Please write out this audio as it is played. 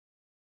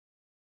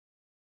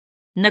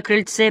На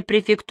крыльце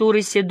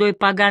префектуры седой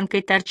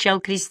поганкой торчал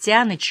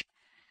Крестьяныч,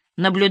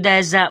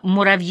 наблюдая за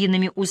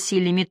муравьиными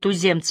усилиями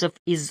туземцев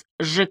из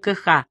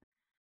ЖКХ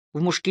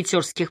в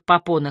мушкетерских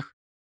попонах,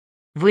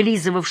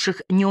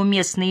 вылизывавших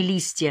неуместные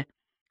листья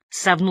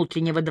со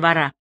внутреннего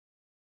двора.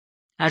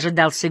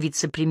 Ожидался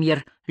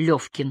вице-премьер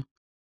Левкин.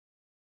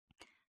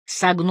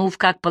 Согнув,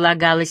 как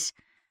полагалось,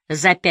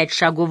 за 5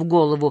 шагов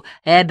голову,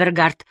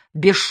 Эбергард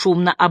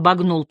бесшумно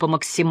обогнул по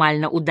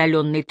максимально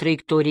удаленной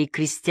траектории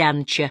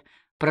Крестьяныча,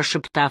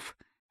 прошептав: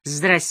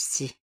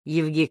 «Здрасте,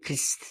 Евгений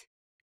Крест».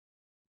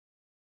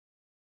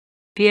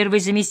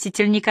 Первый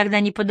заместитель никогда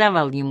не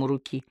подавал ему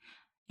руки,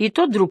 и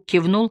тот вдруг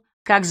кивнул,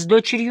 как с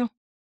дочерью.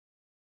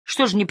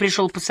 Что ж не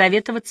пришел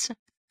посоветоваться?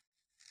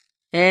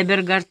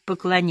 Эбергард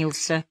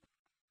поклонился.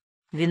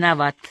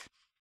 Виноват.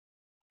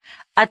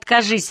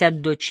 Откажись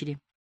от дочери,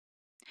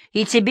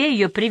 и тебе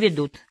ее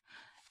приведут.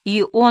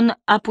 И он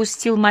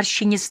опустил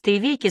морщинистые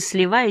веки,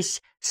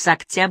 сливаясь с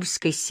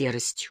октябрьской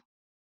серостью.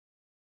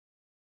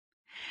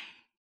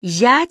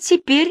 «Я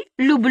теперь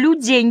люблю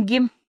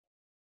деньги»,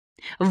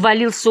 —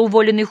 ввалился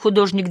уволенный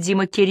художник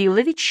Дима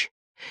Кириллович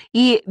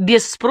и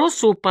без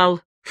спросу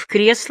упал в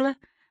кресло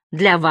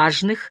для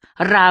важных,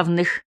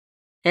 равных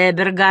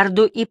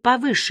Эбергарду и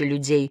повыше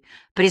людей,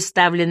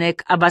 приставленное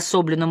к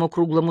обособленному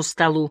круглому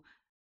столу,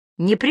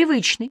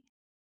 непривычный,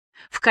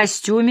 в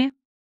костюме.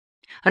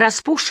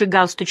 Распухший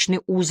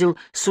галстучный узел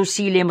с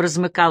усилием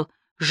размыкал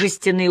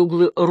жестяные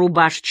углы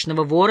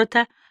рубашечного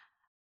ворота,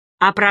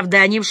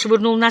 оправданием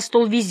швырнул на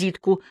стол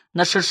визитку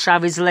на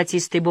шершавой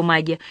золотистой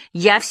бумаге.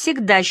 «Я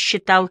всегда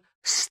считал,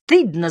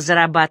 стыдно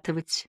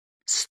зарабатывать,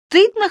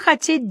 стыдно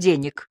хотеть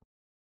денег.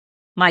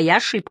 Моя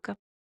ошибка.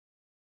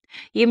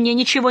 И мне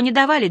ничего не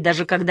давали,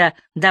 даже когда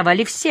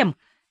давали всем.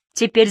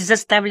 Теперь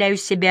заставляю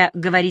себя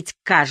говорить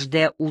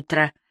каждое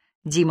утро».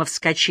 Дима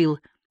вскочил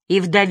и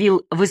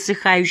вдавил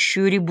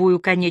высыхающую рябую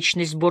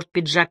конечность борт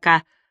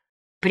пиджака,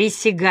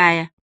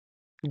 присягая,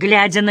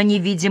 глядя на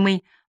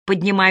невидимый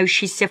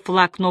поднимающийся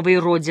флаг новой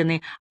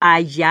родины: «А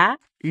я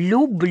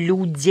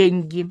люблю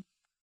деньги.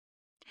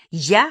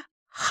 Я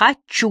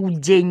хочу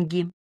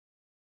деньги.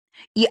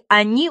 И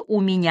они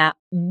у меня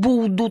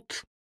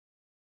будут.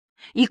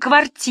 И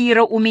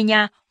квартира у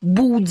меня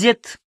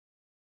будет».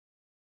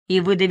 И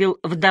выдавил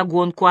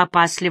вдогонку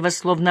опасливо,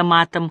 словно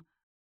матом: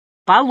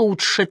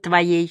 «Получше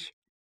твоей.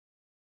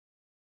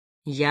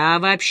 Я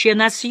вообще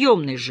на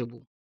съемной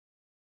живу.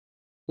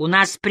 У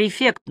нас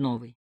префект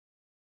новый.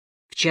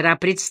 Вчера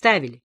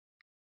представили».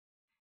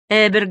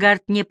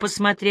 Эбергард, не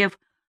посмотрев,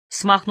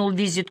 смахнул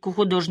визитку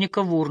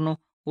художника в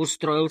урну.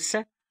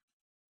 Устроился.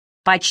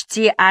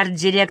 Почти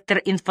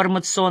арт-директор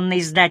информационной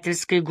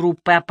издательской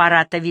группы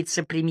аппарата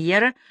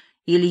вице-премьера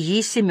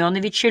Ильи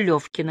Семеновича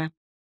Левкина.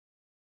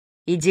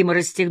 И Дима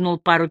расстегнул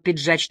пару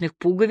пиджачных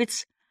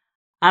пуговиц,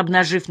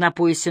 обнажив на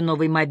поясе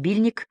новый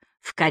мобильник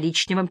в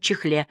коричневом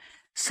чехле.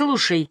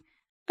 «Слушай,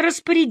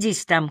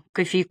 распорядись там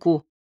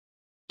кофейку,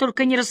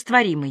 только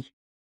нерастворимый.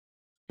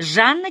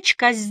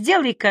 Жанночка,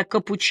 сделай-ка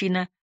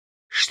капучино.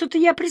 Что-то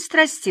я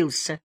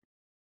пристрастился.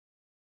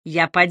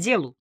 Я по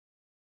делу.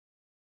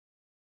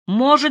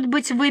 Может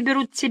быть,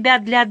 выберут тебя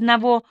для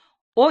одного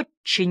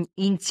очень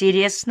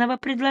интересного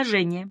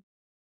предложения.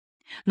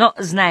 Но,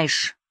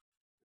 знаешь,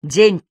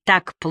 день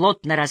так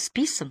плотно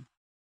расписан,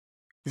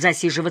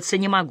 засиживаться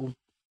не могу.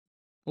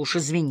 Уж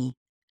извини».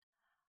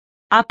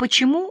 «А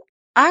почему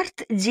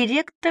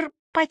арт-директор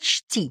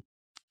почти?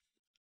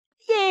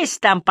 Есть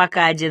там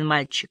пока один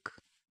мальчик,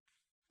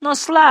 но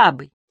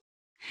слабый».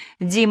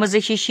 Дима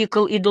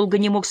захихикал и долго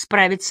не мог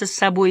справиться с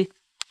собой,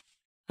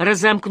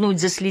 разомкнуть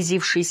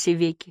заслезившиеся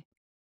веки.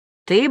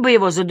 «Ты бы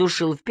его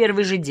задушил в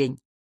первый же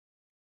день.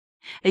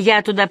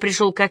 Я туда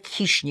пришел как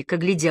хищник,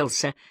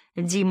 огляделся».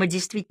 Дима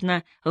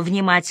действительно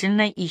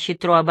внимательно и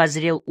хитро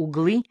обозрел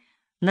углы,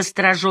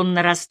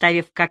 настороженно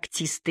расставив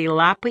когтистые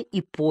лапы,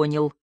 и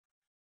понял: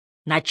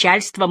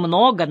 начальства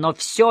много, но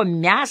все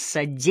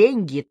мясо,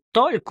 деньги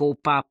только у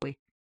папы.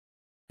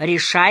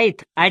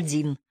 Решает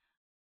один.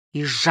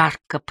 И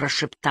жарко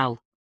прошептал: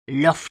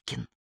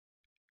 «Левкин».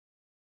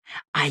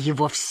 А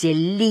его все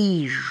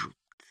лижут,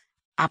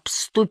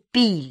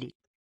 обступили.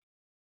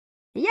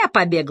 Я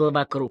побегал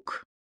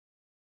вокруг.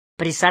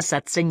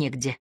 Присосаться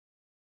негде,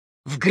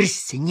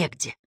 вгрызться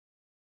негде.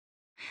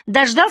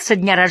 Дождался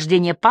дня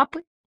рождения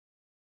папы.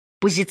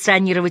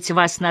 Позиционировать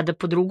вас надо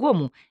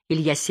по-другому,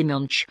 Илья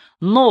Семенович.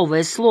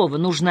 Новое слово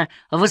нужно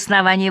в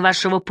основании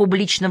вашего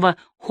публичного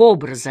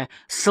образа.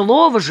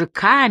 Слово же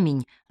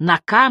камень, на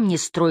камне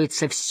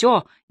строится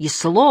все, и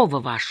слово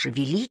ваше —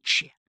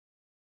 величие.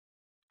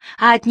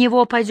 А от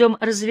него пойдем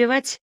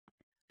развивать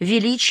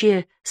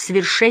величие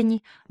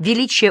свершений,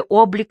 величие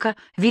облика,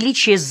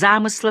 величие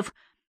замыслов.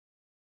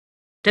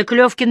 Так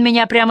Левкин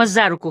меня прямо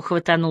за руку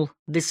хватанул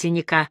до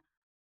синяка.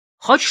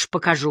 Хочешь,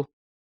 покажу?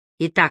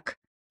 Итак,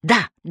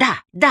 да,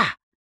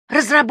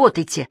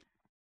 разработайте.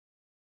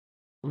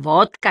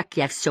 Вот как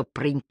я все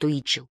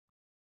проинтуичил.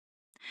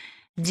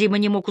 Дима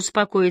не мог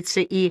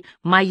успокоиться и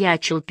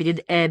маячил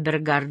перед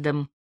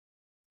Эбергардом,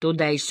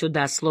 туда и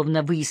сюда,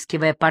 словно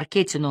выискивая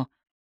паркетину.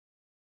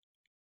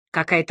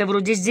 Какая-то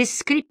вроде здесь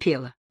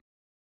скрипела.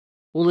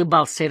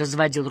 Улыбался и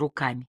разводил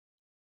руками.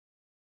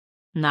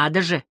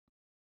 Надо же.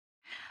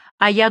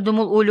 А я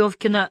думал, у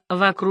Левкина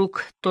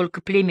вокруг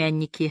только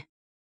племянники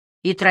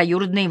и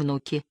троюродные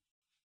внуки.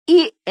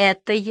 И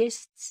это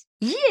есть,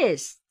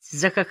 есть, —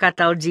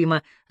 захохотал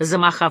Дима,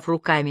 замахав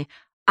руками.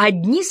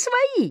 Одни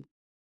свои.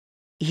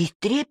 И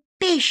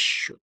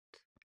трепещут.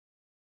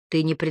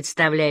 Ты не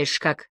представляешь,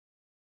 как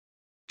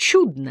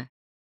чудно.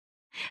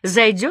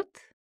 Зайдет,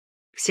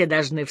 все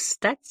должны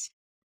встать.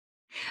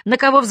 На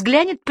кого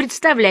взглянет,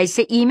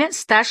 представляйся: имя,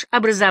 стаж,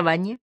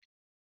 образование.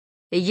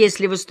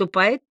 Если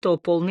выступает, то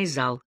полный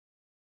зал.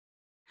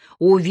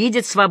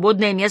 Увидит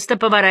свободное место,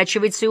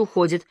 поворачивается и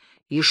уходит.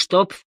 И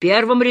чтоб в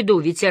первом ряду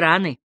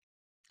ветераны,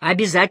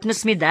 обязательно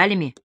с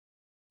медалями,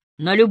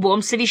 на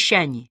любом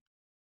совещании.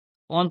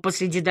 Он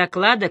посреди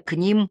доклада к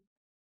ним.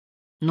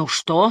 Ну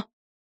что,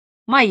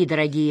 мои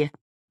дорогие,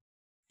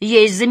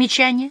 есть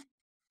замечания?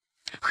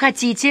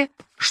 Хотите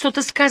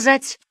что-то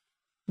сказать,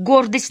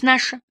 гордость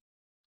наша?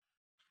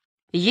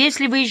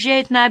 Если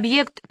выезжает на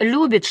объект,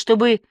 любит,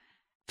 чтобы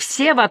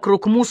все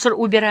вокруг мусор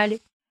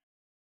убирали.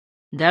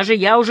 Даже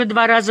я уже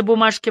 2 раза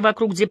бумажки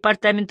вокруг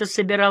департамента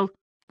собирал.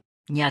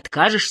 Не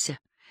откажешься?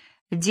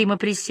 Дима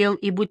присел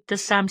и, будто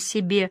сам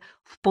себе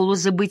в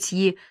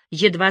полузабытьи,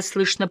 едва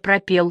слышно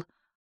пропел,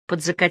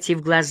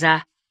 подзакатив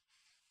глаза.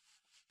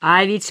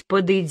 А ведь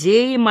под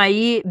идеей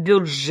мои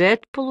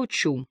бюджет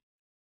получу.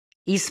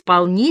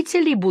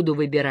 Исполнителей буду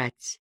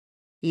выбирать.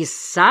 Из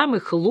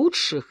самых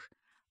лучших,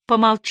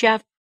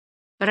 помолчав,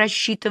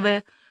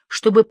 рассчитывая,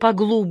 чтобы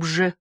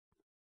поглубже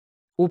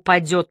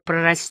упадет,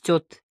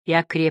 прорастет и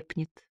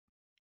окрепнет.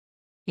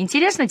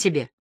 Интересно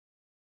тебе?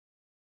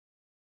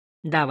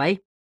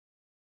 Давай.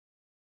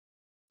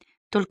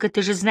 Только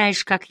ты же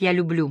знаешь, как я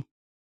люблю.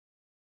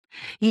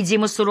 И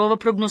Дима сурово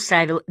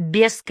прогнусавил: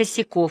 без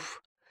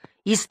косяков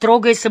и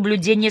строгое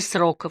соблюдение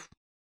сроков.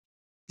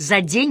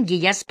 За деньги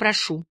я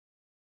спрошу.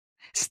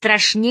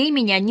 Страшней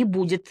меня не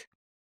будет.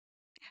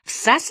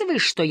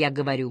 Всасываешь, что я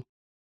говорю?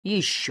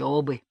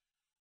 Еще бы.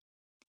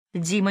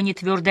 Дима,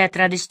 нетвердой от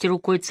радости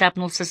рукой,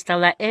 цапнул со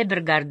стола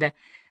Эбергарда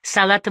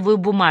салатовую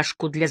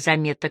бумажку для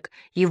заметок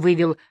и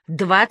вывел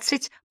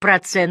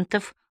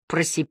 20%,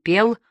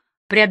 просипел,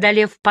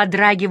 преодолев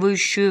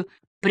подрагивающую,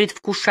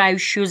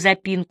 предвкушающую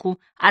запинку.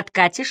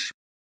 Откатишь?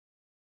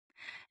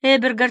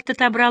 Эбергард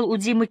отобрал у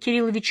Димы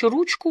Кирилловича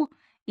ручку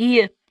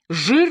и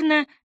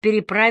жирно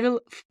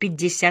переправил в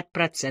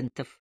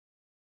 50%.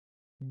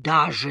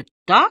 Даже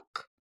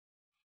так?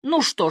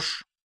 Ну что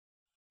ж,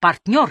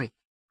 партнеры.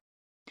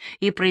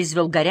 И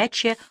произвел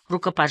горячее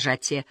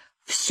рукопожатие.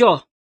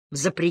 Все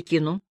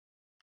заприкину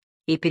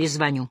и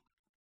перезвоню.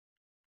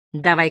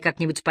 Давай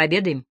как-нибудь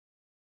пообедаем.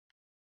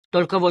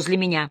 Только возле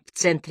меня, в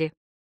центре.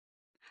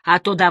 А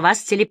то до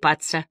вас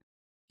телепаться.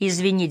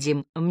 Извини,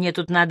 Дим, мне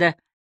тут надо...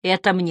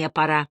 Это мне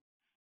пора.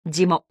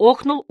 Дима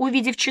охнул,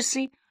 увидев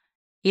часы,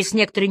 и с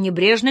некоторой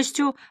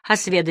небрежностью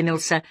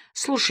осведомился.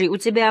 Слушай, у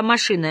тебя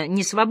машина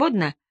не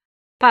свободна?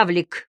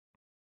 Павлик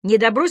не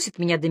добросит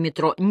меня до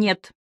метро?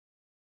 Нет.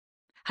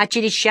 А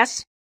через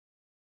час?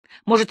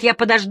 Может, я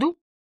подожду?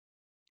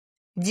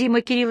 Дима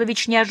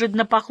Кириллович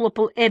неожиданно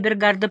похлопал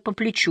Эбергарда по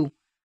плечу.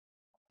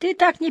 Ты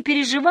так не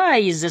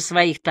переживай из-за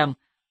своих там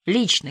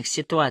личных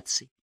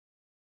ситуаций.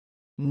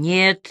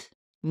 Нет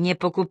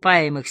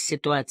непокупаемых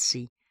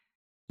ситуаций.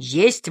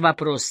 Есть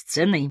вопрос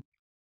цены.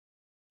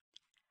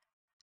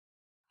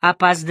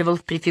 Опаздывал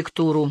в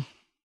префектуру.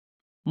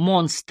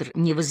 Монстр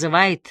не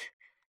вызывает,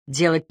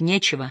 делать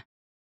нечего.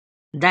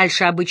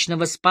 Дальше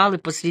обычного спал и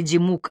посреди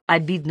мук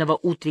обидного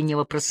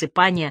утреннего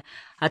просыпания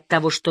от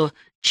того, что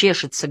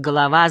чешется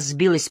голова,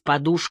 сбилась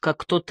подушка,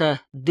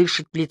 кто-то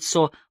дышит в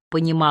лицо,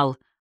 понимал: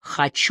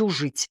 хочу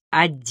жить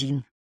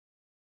один.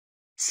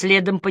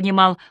 Следом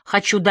понимал: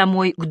 хочу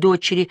домой, к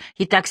дочери,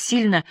 и так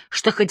сильно,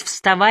 что хоть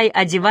вставай,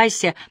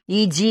 одевайся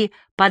и иди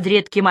под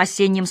редким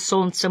осенним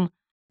солнцем,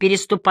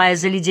 переступая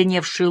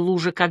заледеневшие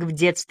лужи, как в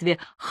детстве.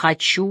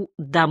 Хочу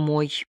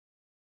домой.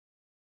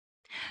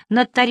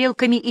 Над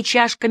тарелками и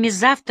чашками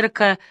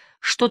завтрака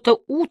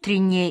что-то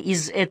утреннее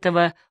из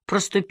этого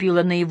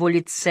проступило на его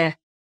лице,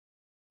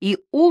 и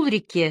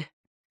Ульрике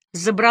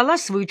забрала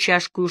свою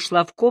чашку и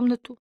ушла в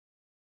комнату.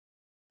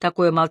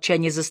 Такое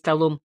молчание за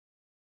столом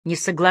не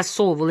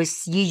согласовывалось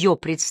с ее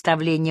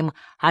представлением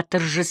о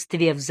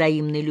торжестве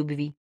взаимной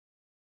любви.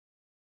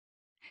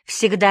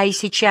 Всегда и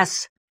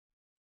сейчас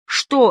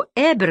что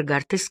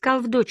Эбергард искал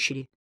в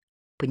дочери?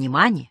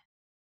 Понимание.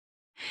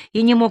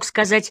 И не мог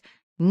сказать: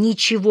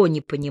 ничего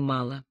не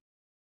понимала,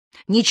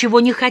 ничего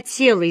не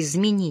хотела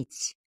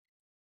изменить,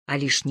 а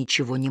лишь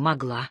ничего не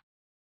могла.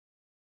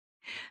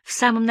 В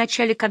самом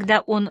начале, когда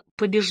он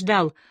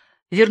побеждал,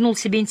 вернул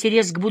себе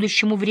интерес к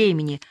будущему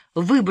времени,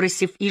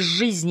 выбросив из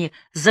жизни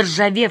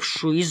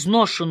заржавевшую,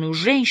 изношенную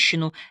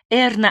женщину,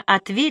 Эрна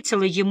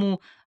ответила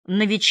ему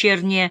на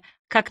вечернее: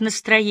 как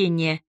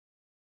настроение.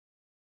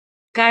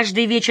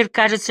 Каждый вечер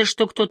кажется,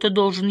 что кто-то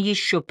должен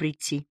еще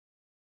прийти.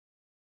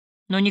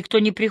 Но никто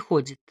не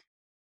приходит.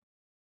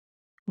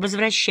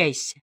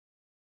 Возвращайся.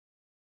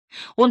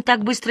 Он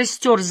так быстро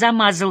стер,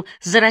 замазал,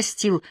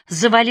 зарастил,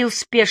 завалил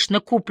спешно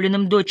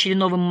купленным дочери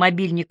новым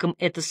мобильником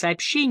это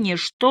сообщение,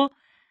 что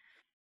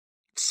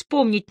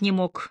вспомнить не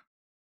мог,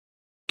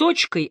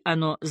 точкой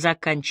оно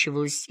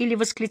заканчивалось или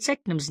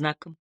восклицательным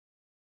знаком.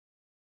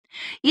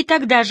 И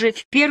тогда же,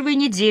 в первые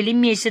недели,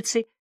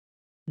 месяцы,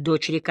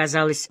 дочери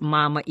казалось,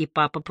 мама и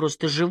папа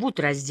просто живут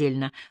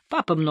раздельно.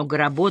 Папа много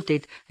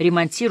работает,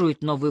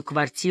 ремонтирует новую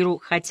квартиру,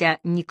 хотя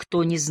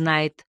никто не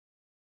знает,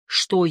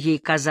 что ей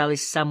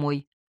казалось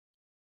самой,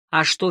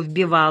 а что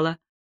вбивала,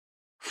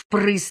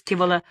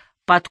 впрыскивала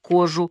под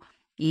кожу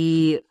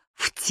и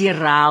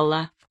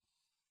втирала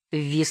в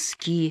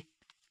виски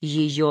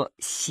ее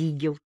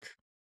Сигелт.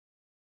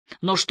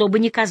 Но что бы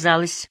ни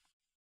казалось,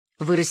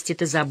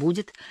 вырастет и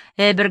забудет,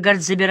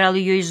 Эбергард забирал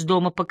ее из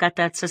дома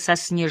покататься со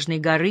Снежной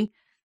горы.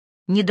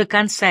 Не до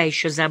конца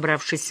еще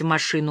забравшись в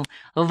машину,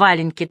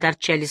 валенки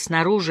торчали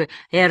снаружи,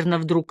 Эрна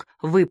вдруг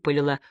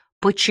выпалила: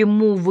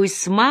 «Почему вы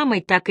с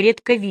мамой так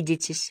редко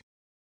видитесь?»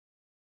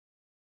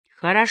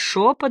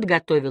 «Хорошо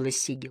подготовила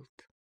Сигелт».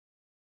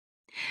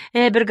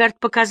 Эбергард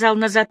показал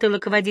на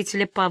затылок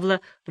водителя Павла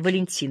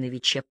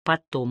Валентиновича.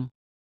 Потом.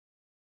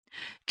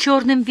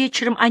 Черным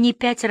вечером они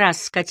 5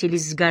 раз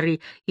скатились с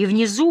горы, и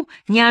внизу,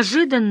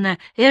 неожиданно,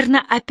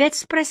 Эрна опять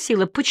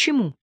спросила,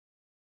 почему.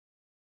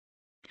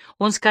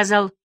 Он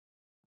сказал,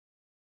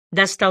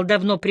 достал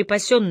давно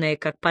припасенное,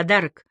 как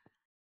подарок,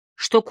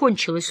 что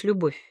кончилась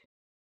любовь.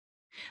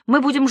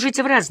 «Мы будем жить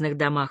в разных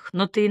домах,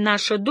 но ты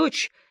наша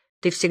дочь,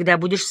 ты всегда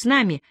будешь с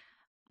нами.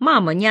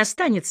 Мама не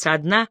останется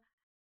одна.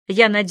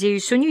 Я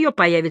надеюсь, у нее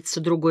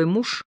появится другой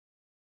муж».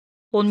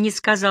 Он не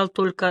сказал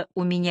только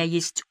 «у меня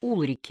есть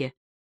Улрике».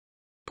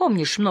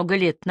 Помнишь, много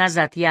лет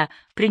назад я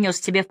принес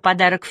тебе в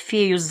подарок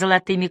фею с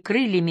золотыми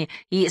крыльями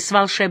и с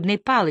волшебной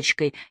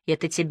палочкой?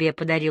 Это тебе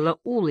подарила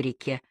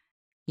Улрике.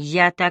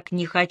 «Я так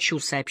не хочу», —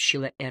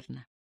 сообщила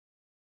Эрна.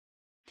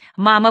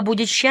 «Мама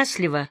будет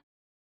счастлива,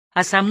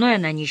 а со мной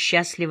она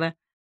несчастлива.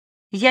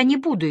 Я не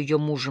буду ее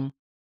мужем,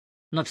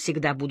 но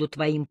всегда буду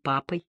твоим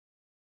папой».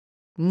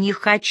 «Не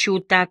хочу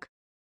так.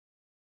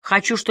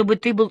 Хочу, чтобы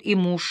ты был и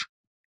муж.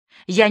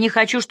 Я не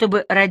хочу,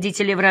 чтобы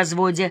родители в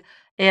разводе».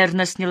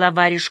 Эрна сняла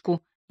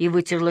варежку и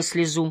вытерла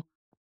слезу.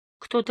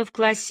 Кто-то в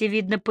классе,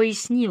 видно,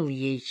 пояснил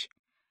ей,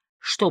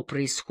 что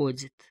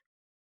происходит,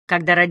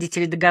 когда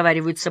родители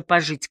договариваются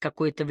пожить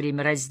какое-то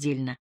время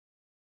раздельно,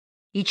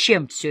 и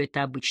чем все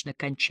это обычно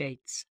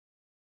кончается.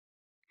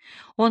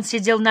 Он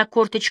сидел на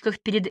корточках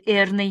перед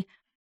Эрной,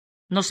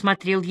 но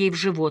смотрел ей в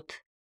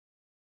живот.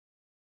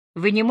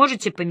 «Вы не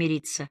можете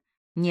помириться?»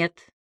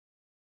 «Нет».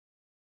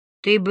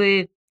 «Ты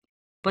бы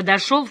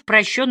подошел в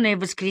прощенное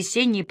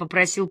воскресенье и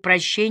попросил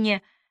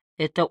прощения».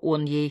 Это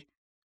он ей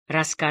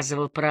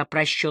рассказывал про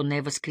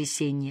прощенное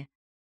воскресенье.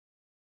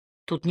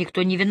 «Тут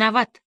никто не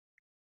виноват.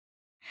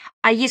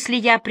 А если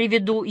я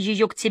приведу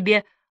ее к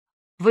тебе,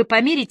 вы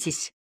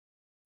помиритесь?»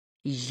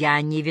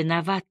 «Я не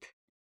виноват».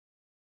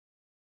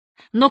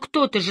 «Но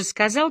кто-то же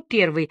сказал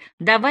первый,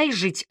 давай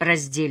жить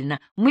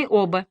раздельно, мы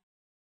оба.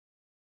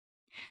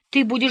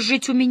 Ты будешь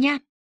жить у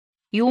меня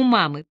и у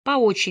мамы по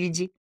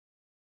очереди».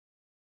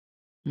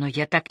 «Но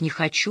я так не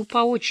хочу по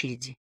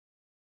очереди».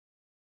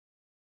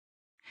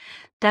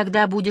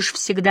 «Тогда будешь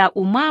всегда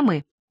у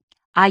мамы,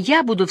 а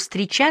я буду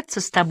встречаться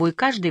с тобой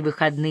каждые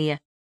выходные».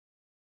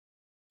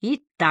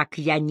 «И так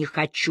я не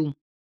хочу».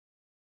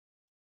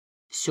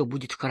 «Все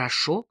будет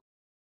хорошо».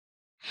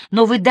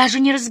 «Но вы даже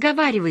не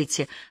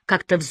разговариваете», —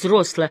 как-то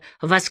взросло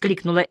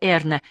воскликнула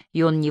Эрна,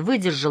 и он не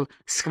выдержал,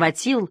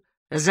 схватил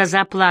за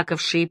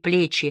заплакавшие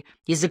плечи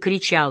и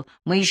закричал: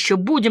 «Мы еще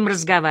будем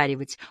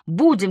разговаривать,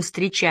 будем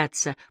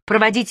встречаться,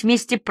 проводить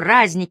вместе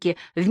праздники,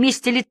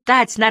 вместе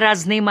летать на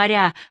разные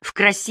моря, в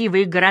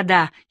красивые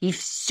города и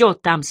все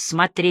там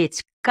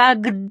смотреть.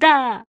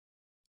 Когда?»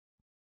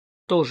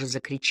 Тоже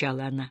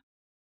закричала она.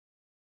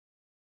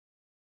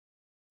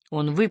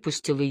 Он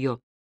выпустил ее,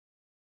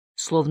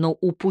 словно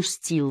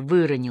упустил,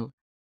 выронил,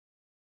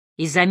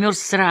 и замерз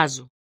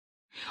сразу.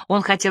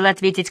 Он хотел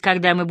ответить,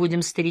 когда мы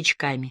будем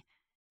старичками.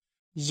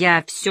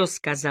 Я все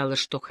сказала,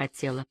 что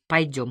хотела.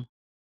 Пойдем.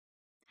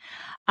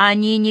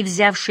 Они, не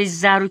взявшись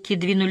за руки,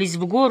 двинулись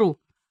в гору,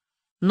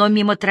 но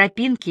мимо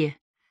тропинки,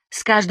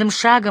 с каждым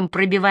шагом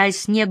пробивая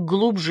снег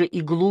глубже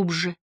и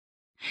глубже.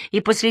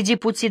 И посреди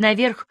пути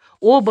наверх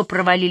оба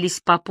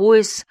провалились по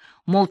пояс,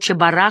 молча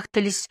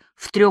барахтались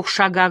в 3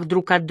 шагах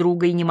друг от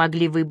друга и не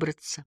могли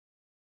выбраться.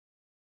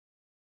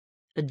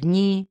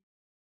 Дни,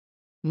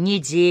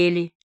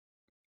 недели.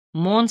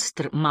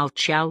 Монстр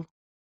молчал,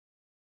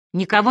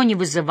 никого не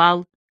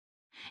вызывал,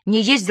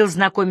 не ездил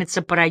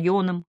знакомиться по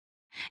районам,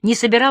 не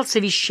собирал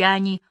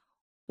совещаний,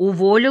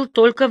 уволил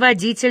только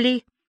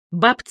водителей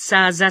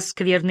Бобца за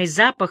скверный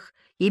запах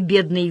и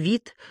бедный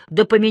вид,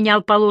 да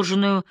поменял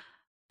положенную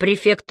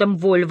префектом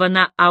Вольво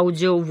на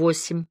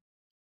Аудио-8,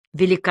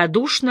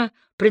 великодушно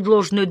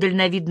предложенную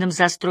дальновидным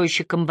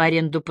застройщикам в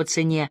аренду по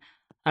цене,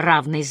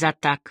 равной за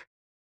так,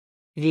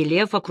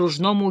 велев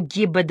окружному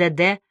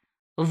ГИБДД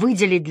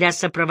выделить для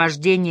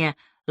сопровождения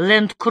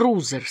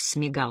ленд-крузер с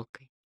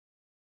мигалкой.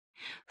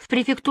 В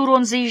префектуру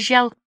он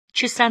заезжал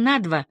часа на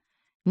два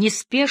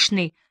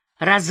неспешной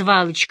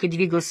развалочкой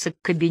двигался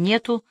к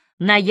кабинету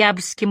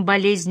ноябрьским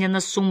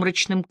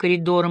болезненно-сумрачным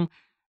коридором.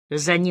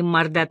 За ним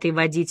мордатый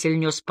водитель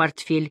нес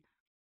портфель,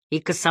 и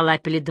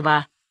косолапили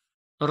два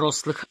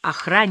рослых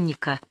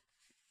охранника.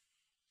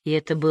 И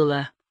это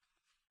было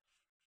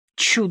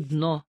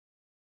чудно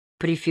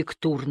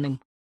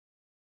префектурным.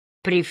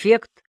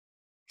 Префект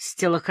с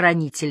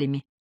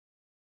телохранителями.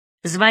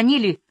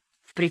 Звонили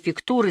в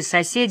префектуры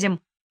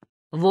соседям.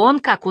 Вон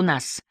как у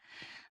нас.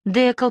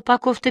 Да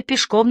Колпаков-то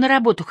пешком на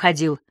работу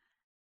ходил.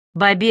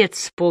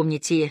 Бобец,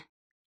 помните,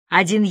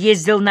 один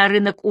ездил на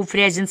рынок у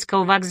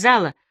Фрязинского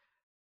вокзала,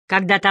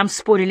 когда там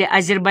спорили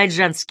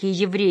азербайджанские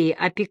евреи,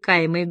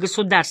 опекаемые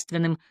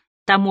Государственным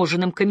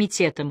таможенным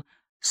комитетом,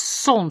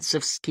 с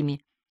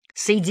солнцевскими,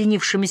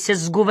 соединившимися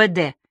с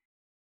ГУВД.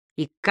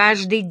 И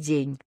каждый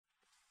день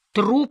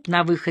труп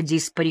на выходе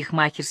из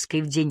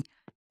парикмахерской в день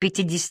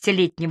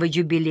 50-летнего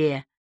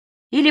юбилея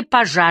или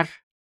пожар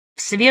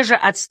в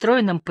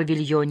свежеотстроенном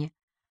павильоне.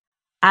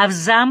 А в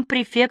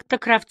зампрефекта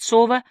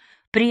Кравцова,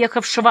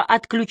 приехавшего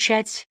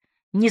отключать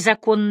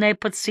незаконное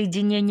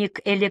подсоединение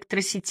к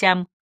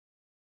электросетям,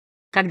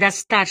 когда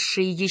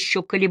старшие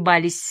еще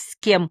колебались, с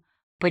кем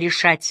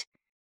порешать,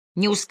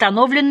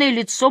 неустановленное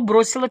лицо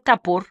бросило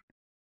топор,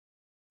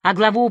 а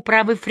главу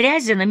управы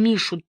Фрязина,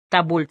 Мишу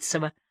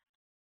Тобольцева,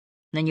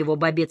 на него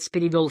Бобец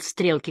перевел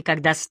стрелки,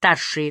 когда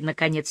старшие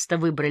наконец-то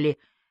выбрали,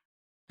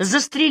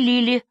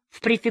 застрелили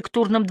в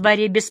префектурном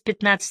дворе без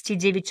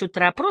 15:09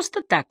 утра,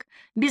 просто так,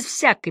 без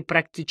всякой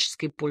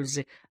практической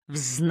пользы, в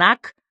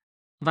знак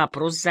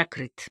 «вопрос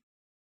закрыт».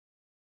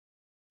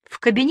 В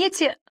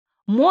кабинете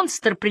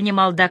монстр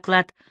принимал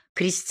доклад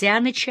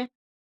Крестьяныча,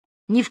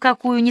 ни в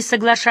какую не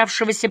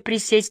соглашавшегося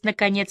присесть,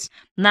 наконец,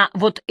 на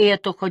вот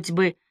эту хоть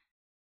бы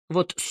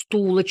вот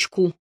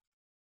стулочку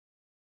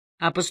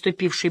о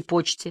поступившей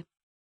почте,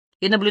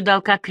 и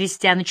наблюдал, как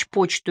Крестьяныч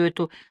почту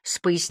эту с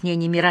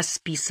пояснениями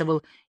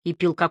расписывал и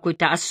пил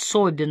какой-то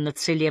особенно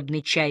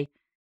целебный чай,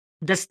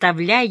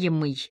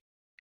 доставляемый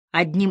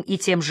одним и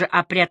тем же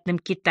опрятным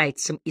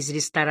китайцем из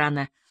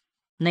ресторана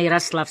на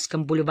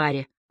Ярославском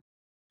бульваре,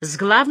 с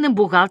главным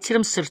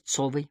бухгалтером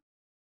Сырцовой.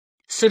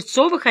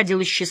 Сырцова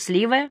ходила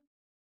счастливая,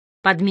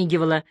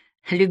 подмигивала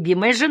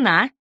любимая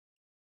жена.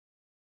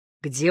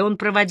 Где он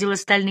проводил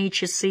остальные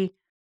часы,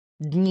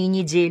 дни,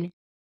 недели?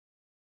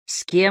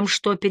 С кем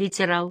что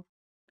перетирал?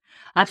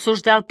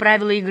 Обсуждал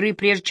правила игры,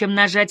 прежде чем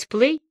нажать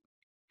плей?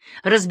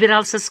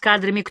 Разбирался с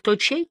кадрами кто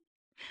чей?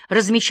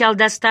 Размечал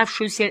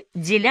доставшуюся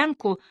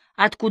делянку,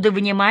 откуда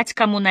вынимать,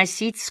 кому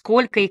носить,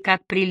 сколько и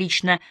как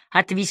прилично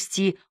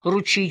отвести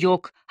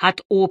ручеек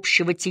от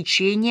общего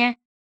течения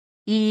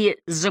и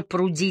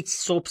запрудить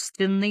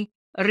собственный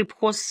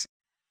рыбхоз.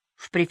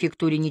 В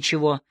префектуре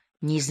ничего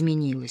не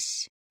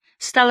изменилось.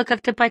 Стало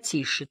как-то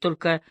потише,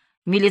 только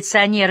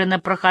милиционеры на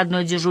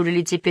проходной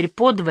дежурили теперь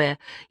подвое,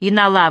 и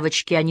на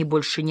лавочке они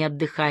больше не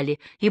отдыхали,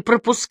 и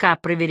пропуска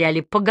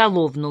проверяли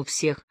поголовно у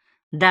всех,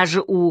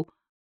 даже у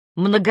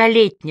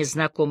многолетне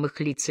знакомых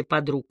лиц и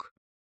подруг.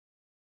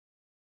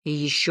 И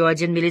еще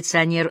один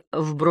милиционер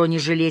в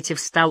бронежилете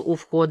встал у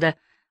входа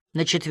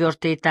на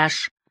 4-й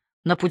этаж,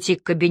 на пути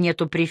к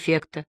кабинету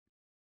префекта.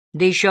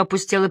 Да еще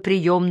опустела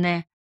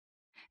приемная.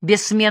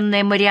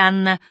 Бессменная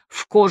Марианна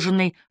в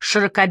кожаной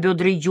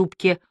широкобедрой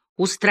юбке,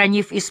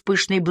 устранив из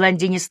пышной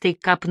блондинистой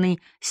копны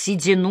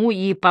седину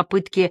и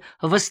попытки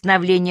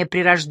восстановления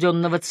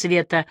прирожденного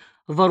цвета,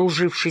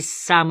 вооружившись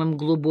самым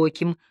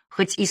глубоким,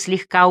 хоть и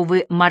слегка,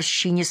 увы,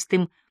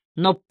 морщинистым,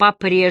 но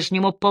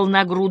по-прежнему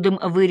полногрудым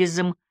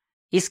вырезом,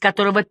 из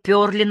которого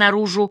перли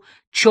наружу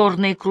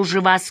черные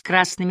кружева с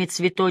красными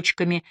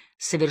цветочками,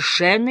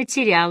 совершенно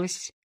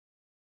терялась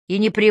и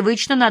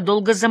непривычно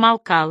надолго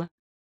замолкала,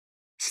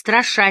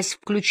 страшась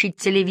включить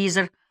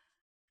телевизор,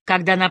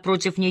 когда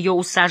напротив нее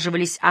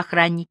усаживались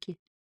охранники.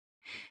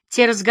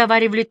 Те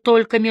разговаривали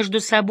только между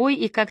собой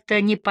и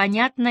как-то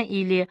непонятно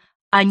или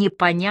о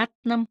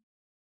непонятном.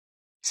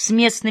 С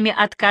местными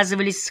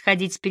отказывались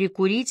сходить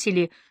перекурить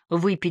или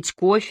выпить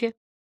кофе.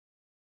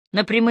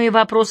 На прямые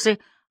вопросы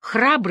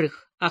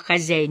храбрых о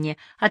хозяине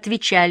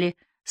отвечали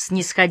с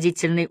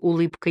снисходительной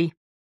улыбкой,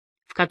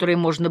 в которой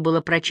можно было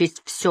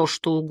прочесть все,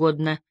 что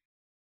угодно,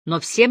 но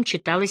всем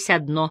читалось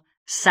одно —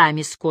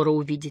 «Сами скоро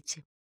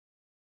увидите».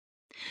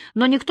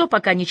 Но никто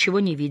пока ничего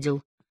не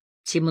видел.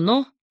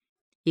 Темно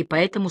и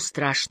поэтому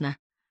страшно.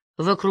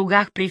 В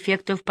округах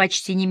префектов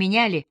почти не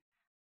меняли,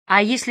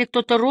 а если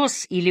кто-то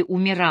рос или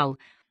умирал,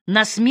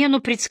 на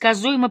смену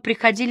предсказуемо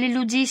приходили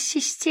люди из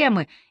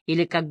системы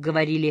или, как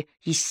говорили,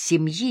 из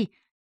семьи,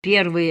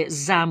 первые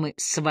замы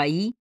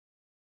свои,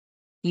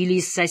 или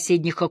из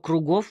соседних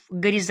округов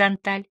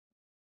горизонталь,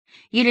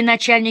 или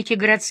начальники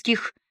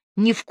городских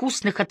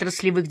невкусных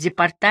отраслевых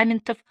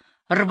департаментов,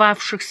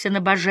 рвавшихся на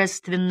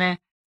божественное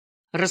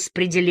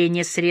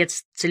распределение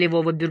средств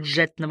целевого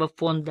бюджетного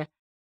фонда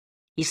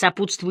и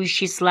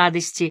сопутствующие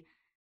сладости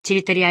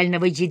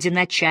территориального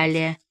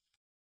единачалия,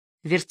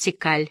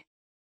 вертикаль.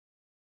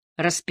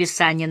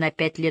 Расписание на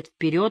 5 лет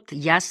вперед,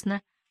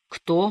 ясно,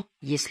 кто,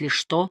 если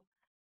что,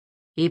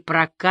 и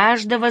про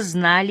каждого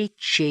знали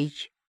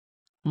чей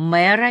 —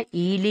 мэра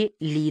или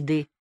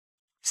Лиды.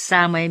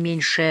 Самое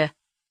меньшее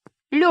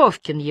 —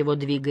 Левкин его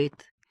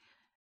двигает.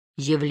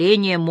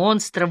 Явление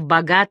монстра в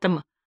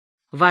богатом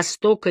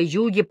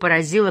Востока-Юге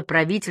поразило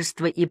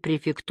правительство и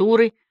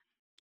префектуры,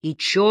 и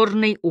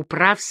черный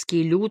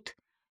управский люд,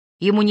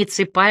 и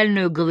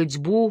муниципальную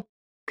голытьбу,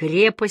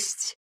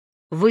 крепость,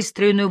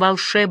 выстроенную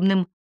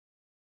волшебным.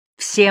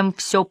 Всем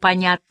все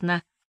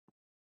понятно,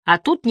 а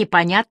тут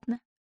непонятно.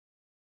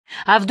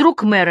 А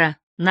вдруг мэра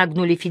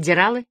нагнули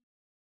федералы?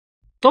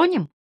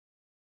 Тонем?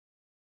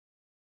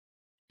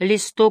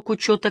 Листок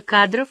учета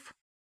кадров,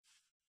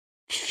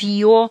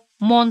 ФИО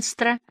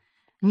монстра,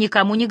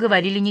 никому не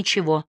говорили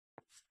ничего.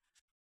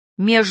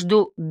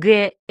 Между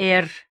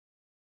ГР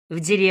в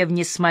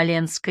деревне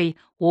Смоленской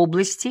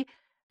области,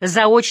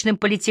 заочным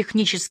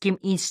политехническим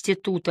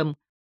институтом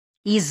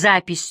и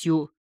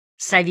записью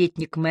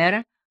 «Советник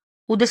мэра»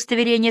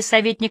 удостоверения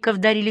советников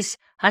дарились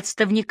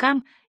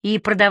отставникам и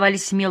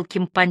продавались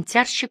мелким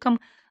понтярщикам,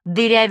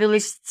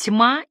 дырявилась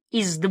тьма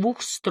из 2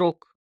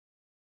 строк.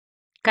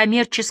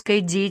 Коммерческая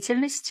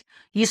деятельность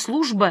и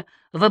служба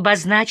в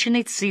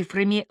обозначенной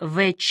цифрами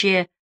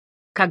ВЧ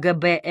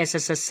КГБ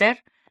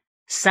СССР.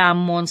 Сам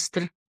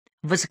монстр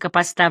в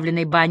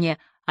высокопоставленной бане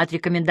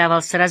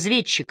отрекомендовался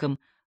разведчиком,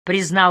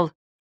 признал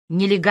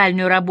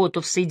нелегальную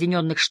работу в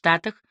Соединенных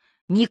Штатах,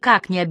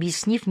 никак не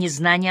объяснив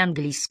незнание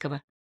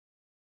английского.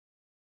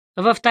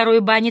 Во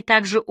второй бане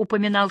также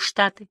упоминал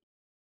Штаты,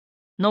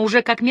 но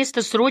уже как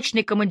место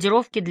срочной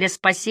командировки для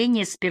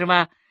спасения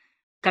сперва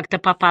как-то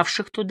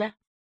попавших туда,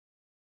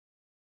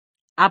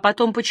 а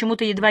потом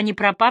почему-то едва не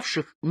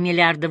пропавших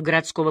миллиардов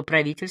городского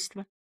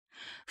правительства.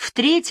 В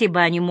третьей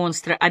бане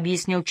монстра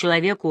объяснил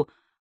человеку,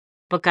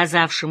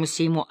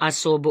 показавшемуся ему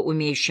особо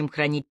умеющим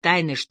хранить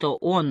тайны, что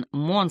он,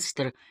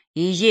 монстр,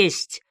 и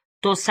есть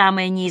то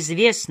самое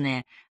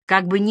неизвестное,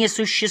 как бы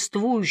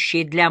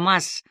несуществующее для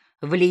масс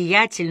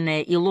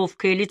влиятельное и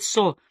ловкое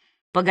лицо,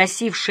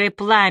 погасившее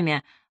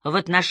пламя в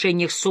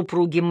отношениях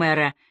супруги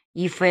мэра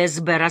и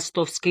ФСБ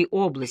Ростовской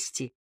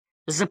области,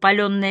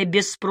 запаленное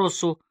без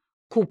спросу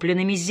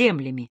купленными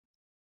землями,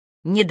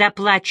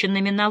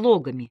 недоплаченными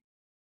налогами,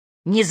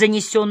 не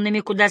занесенными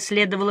куда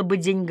следовало бы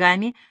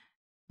деньгами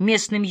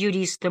местным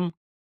юристам,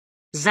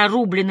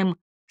 зарубленным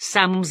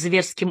самым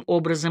зверским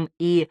образом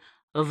и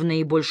в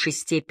наибольшей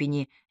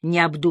степени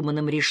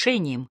необдуманным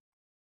решением,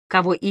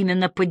 кого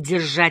именно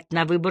поддержать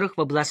на выборах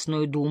в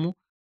областную думу,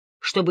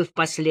 чтобы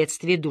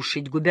впоследствии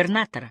душить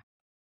губернатора.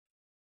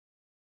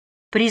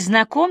 При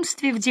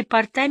знакомстве в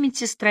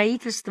департаменте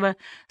строительства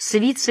с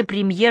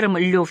вице-премьером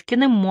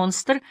Левкиным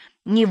монстр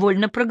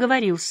невольно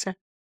проговорился.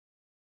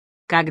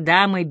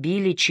 Когда мы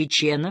били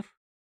чеченов,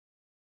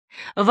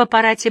 в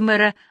аппарате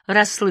мэра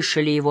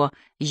расслышали его: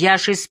 «Я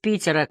ж из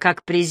Питера,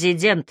 как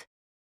президент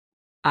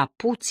о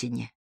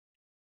Путине».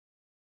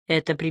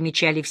 Это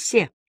примечали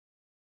все.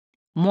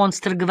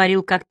 Монстр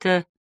говорил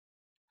как-то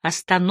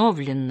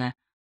остановленно,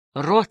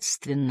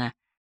 родственно,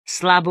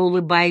 слабо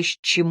улыбаясь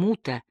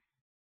чему-то,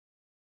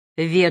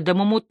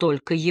 ведомому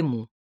только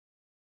ему,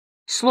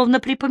 словно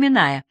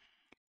припоминая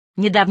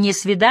недавнее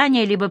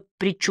свидание, либо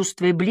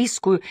предчувствуя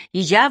близкую и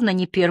явно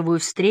не первую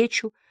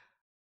встречу.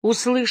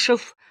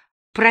 Услышав,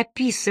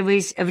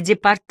 прописываясь в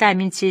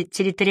департаменте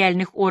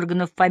территориальных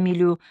органов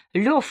фамилию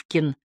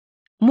Левкин,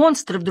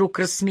 монстр вдруг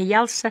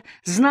рассмеялся.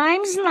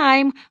 «Знаем,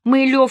 знаем,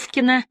 мы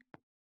Левкина,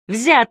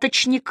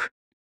 взяточник!»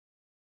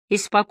 И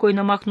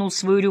спокойно махнул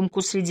свою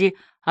рюмку среди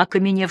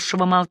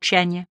окаменевшего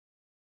молчания.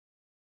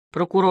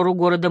 Прокурору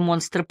города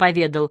монстр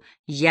поведал: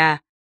 «Я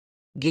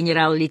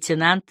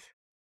генерал-лейтенант,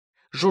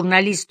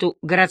 журналисту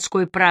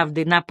 «Городской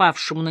правды»,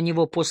 напавшему на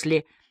него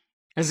после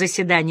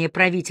заседания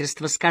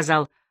правительства,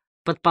 сказал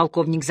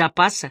подполковник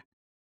запаса,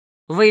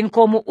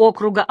 военкому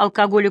округа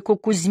алкоголику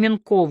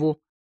Кузьменкову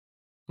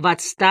в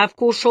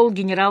отставку ушел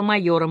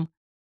генерал-майором».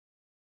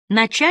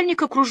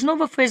 Начальник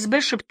окружного ФСБ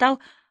шептал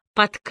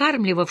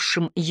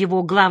подкармливавшим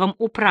его главам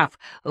управ,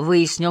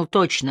 выяснил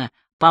точно: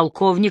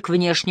 полковник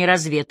внешней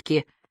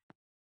разведки.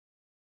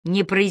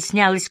 Не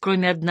прояснялось,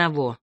 кроме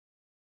одного: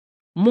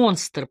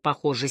 монстр,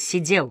 похоже,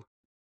 сидел.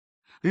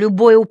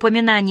 Любое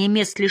упоминание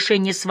мест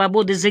лишения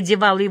свободы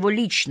задевало его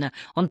лично,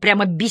 он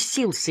прямо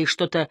бесился и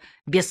что-то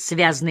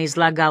бессвязно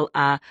излагал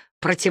о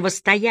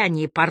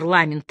противостоянии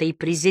парламента и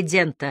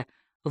президента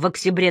в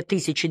октябре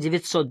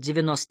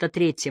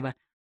 1993-го,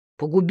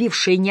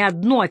 погубившее не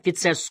одну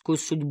офицерскую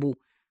судьбу,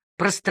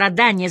 про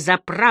страдания за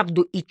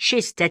правду и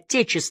честь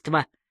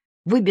Отечества,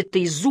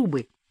 выбитые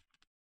зубы.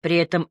 При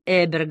этом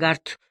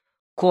Эбергард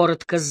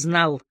коротко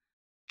знал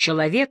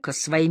человека,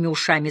 своими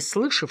ушами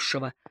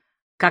слышавшего,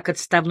 как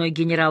отставной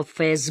генерал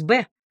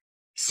ФСБ,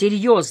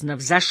 серьезно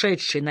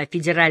взошедший на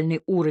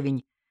федеральный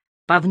уровень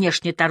по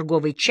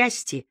внешнеторговой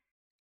части,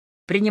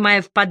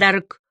 принимая в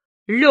подарок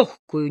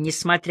легкую,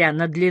 несмотря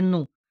на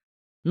длину,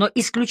 но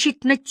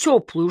исключительно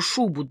теплую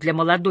шубу для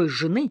молодой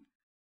жены,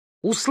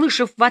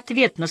 услышав в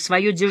ответ на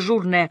свое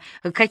дежурное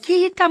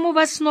 «Какие там у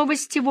вас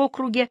новости в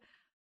округе?»,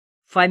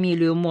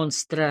 фамилию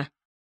монстра,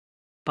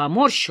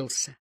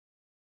 поморщился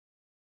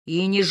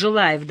и, не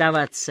желая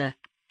вдаваться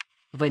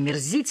в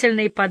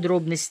омерзительные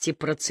подробности,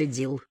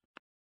 процедил: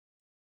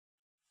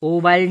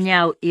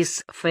 увольнял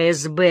из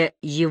ФСБ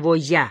его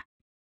я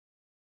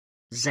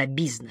за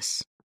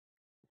бизнес.